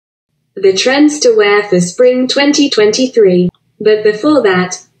The trends to wear for spring 2023. But before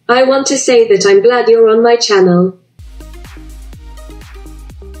that, I want to say that I'm glad you're on my channel.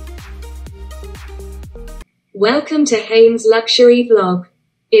 Welcome to Hymme's luxury vlog.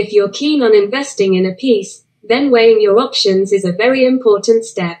 If you're keen on investing in a piece, then weighing your options is a very important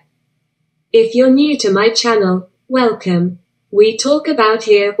step. If you're new to my channel, welcome. We talk about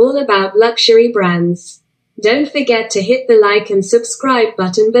here all about luxury brands. Don't forget to hit the like and subscribe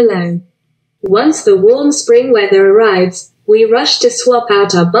button below. Once the warm spring weather arrives, we rush to swap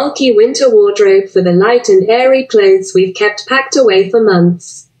out our bulky winter wardrobe for the light and airy clothes we've kept packed away for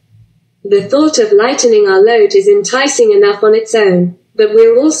months. The thought of lightening our load is enticing enough on its own, but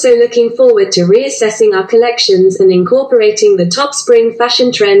we're also looking forward to reassessing our collections and incorporating the top spring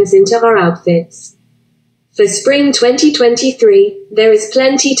fashion trends into our outfits. For spring 2023, there is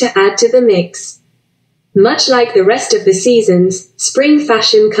plenty to add to the mix. Much like the rest of the seasons, spring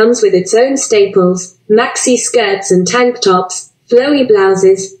fashion comes with its own staples: maxi skirts and tank tops, flowy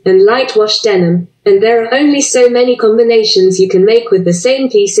blouses, and light wash denim, and there are only so many combinations you can make with the same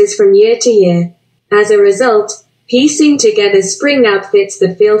pieces from year to year. As a result, piecing together spring outfits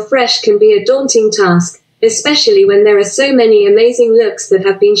that feel fresh can be a daunting task, especially when there are so many amazing looks that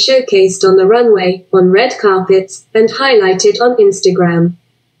have been showcased on the runway, on red carpets, and highlighted on Instagram.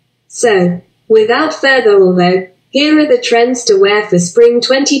 So, without further ado, here are the trends to wear for spring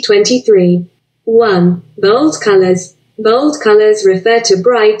 2023. 1. Bold colors. Bold colors refer to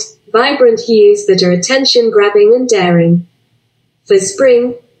bright, vibrant hues that are attention-grabbing and daring. For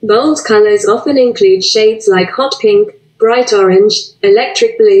spring, bold colors often include shades like hot pink, bright orange,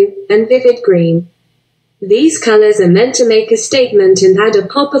 electric blue, and vivid green. These colors are meant to make a statement and add a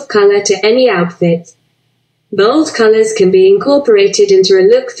pop of color to any outfit. Bold colors can be incorporated into a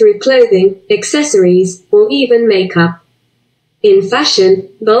look through clothing, accessories, or even makeup. In fashion,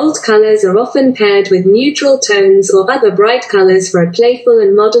 bold colors are often paired with neutral tones or other bright colors for a playful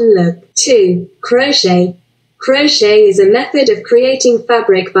and modern look. 2. Crochet. Crochet is a method of creating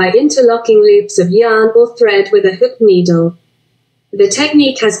fabric by interlocking loops of yarn or thread with a hooked needle. The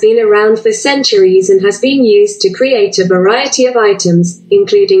technique has been around for centuries and has been used to create a variety of items,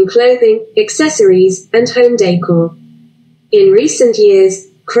 including clothing, accessories, and home decor. In recent years,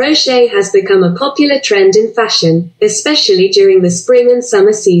 crochet has become a popular trend in fashion, especially during the spring and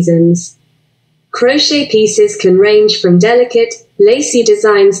summer seasons. Crochet pieces can range from delicate, lacy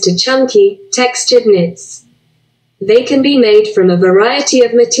designs to chunky, textured knits. They can be made from a variety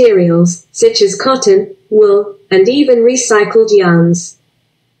of materials, such as cotton, wool, and even recycled yarns.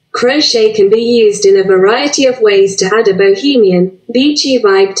 Crochet can be used in a variety of ways to add a bohemian, beachy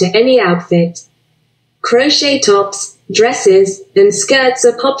vibe to any outfit. Crochet tops, dresses, and skirts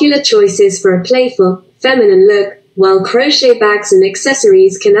are popular choices for a playful, feminine look, while crochet bags and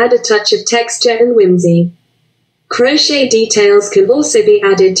accessories can add a touch of texture and whimsy. Crochet details can also be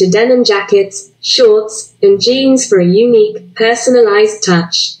added to denim jackets, shorts, and jeans for a unique, personalized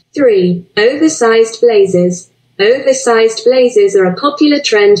touch. 3. Oversized blazers. Oversized blazers are a popular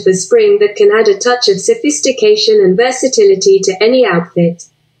trend for spring that can add a touch of sophistication and versatility to any outfit.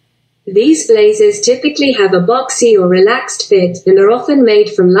 These blazers typically have a boxy or relaxed fit and are often made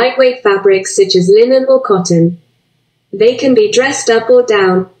from lightweight fabrics such as linen or cotton. They can be dressed up or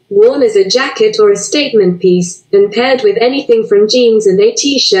down, worn as a jacket or a statement piece, and paired with anything from jeans and a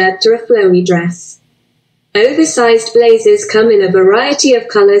t-shirt to a flowy dress. Oversized blazers come in a variety of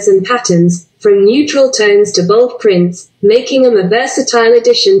colors and patterns, from neutral tones to bold prints, making them a versatile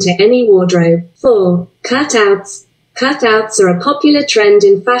addition to any wardrobe. 4. Cutouts. Cutouts are a popular trend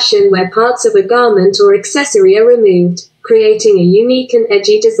in fashion where parts of a garment or accessory are removed, creating a unique and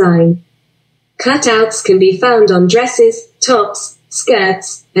edgy design. Cutouts can be found on dresses, tops,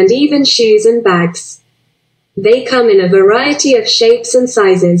 skirts, and even shoes and bags. They come in a variety of shapes and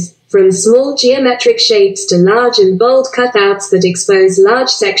sizes, from small geometric shapes to large and bold cutouts that expose large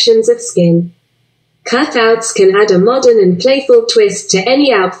sections of skin. Cutouts can add a modern and playful twist to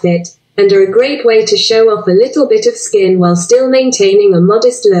any outfit, and are a great way to show off a little bit of skin while still maintaining a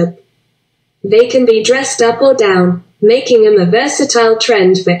modest look. They can be dressed up or down, making them a versatile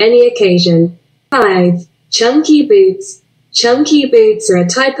trend for any occasion. 5. Chunky boots. Chunky boots are a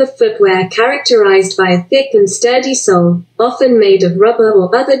type of footwear characterized by a thick and sturdy sole, often made of rubber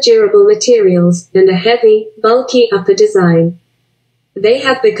or other durable materials, and a heavy, bulky upper design. They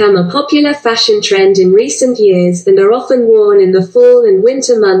have become a popular fashion trend in recent years and are often worn in the fall and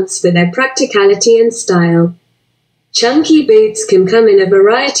winter months for their practicality and style. Chunky boots can come in a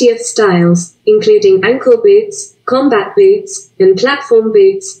variety of styles, including ankle boots, combat boots, and platform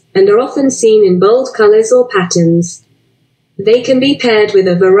boots, and are often seen in bold colors or patterns. They can be paired with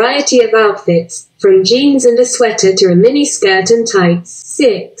a variety of outfits, from jeans and a sweater to a mini skirt and tights.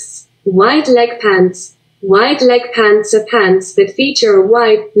 6. Wide leg pants. Wide leg pants are pants that feature a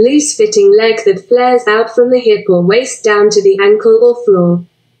wide, loose-fitting leg that flares out from the hip or waist down to the ankle or floor.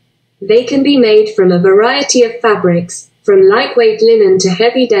 They can be made from a variety of fabrics, from lightweight linen to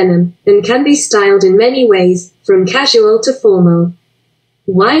heavy denim, and can be styled in many ways, from casual to formal.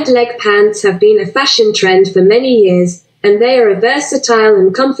 Wide leg pants have been a fashion trend for many years, and they are a versatile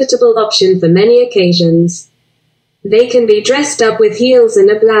and comfortable option for many occasions. They can be dressed up with heels and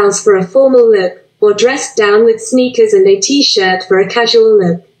a blouse for a formal look, or dressed down with sneakers and a t-shirt for a casual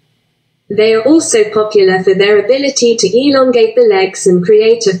look. They are also popular for their ability to elongate the legs and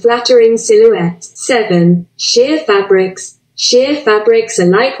create a flattering silhouette. 7. Sheer fabrics. Sheer fabrics are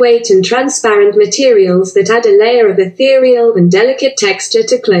lightweight and transparent materials that add a layer of ethereal and delicate texture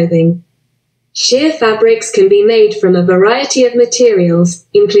to clothing. Sheer fabrics can be made from a variety of materials,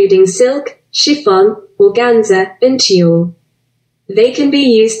 including silk, chiffon, organza, and tulle. They can be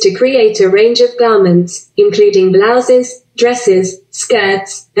used to create a range of garments, including blouses, dresses,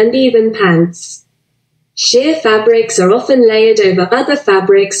 skirts, and even pants. Sheer fabrics are often layered over other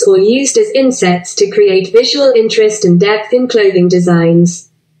fabrics or used as insets to create visual interest and depth in clothing designs.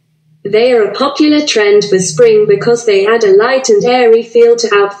 They are a popular trend for spring because they add a light and airy feel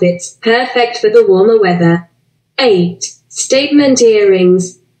to outfits, perfect for the warmer weather. 8. Statement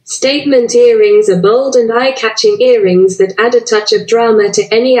earrings. Statement earrings are bold and eye-catching earrings that add a touch of drama to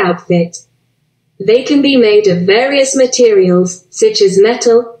any outfit. They can be made of various materials, such as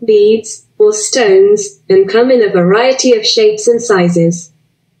metal, beads, or stones, and come in a variety of shapes and sizes.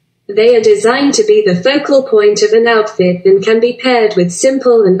 They are designed to be the focal point of an outfit and can be paired with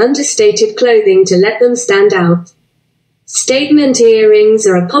simple and understated clothing to let them stand out. Statement earrings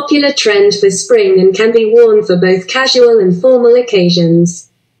are a popular trend for spring and can be worn for both casual and formal occasions.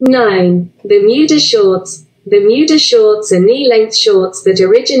 9. Bermuda shorts. Bermuda shorts are knee-length shorts that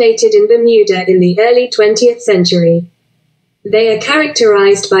originated in Bermuda in the early 20th century. They are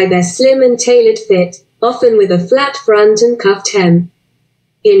characterized by their slim and tailored fit, often with a flat front and cuffed hem.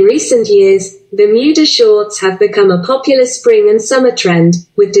 In recent years, Bermuda shorts have become a popular spring and summer trend,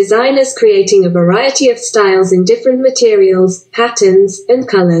 with designers creating a variety of styles in different materials, patterns, and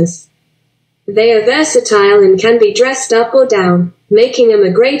colors. They are versatile and can be dressed up or down, making them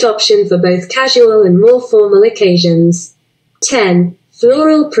a great option for both casual and more formal occasions. 10.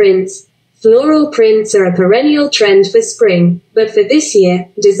 Floral prints. Floral prints are a perennial trend for spring, but for this year,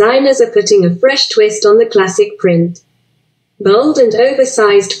 designers are putting a fresh twist on the classic print. Bold and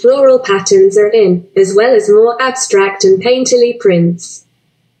oversized floral patterns are in, as well as more abstract and painterly prints.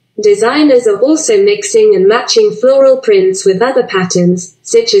 Designers are also mixing and matching floral prints with other patterns,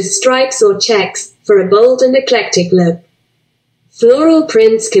 such as stripes or checks, for a bold and eclectic look. Floral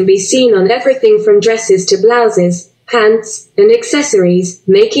prints can be seen on everything from dresses to blouses, pants, and accessories,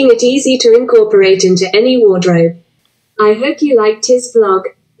 making it easy to incorporate into any wardrobe. I hope you liked his vlog,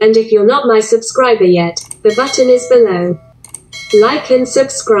 and if you're not my subscriber yet, the button is below. Like and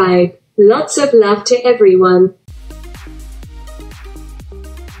subscribe. Lots of love to everyone.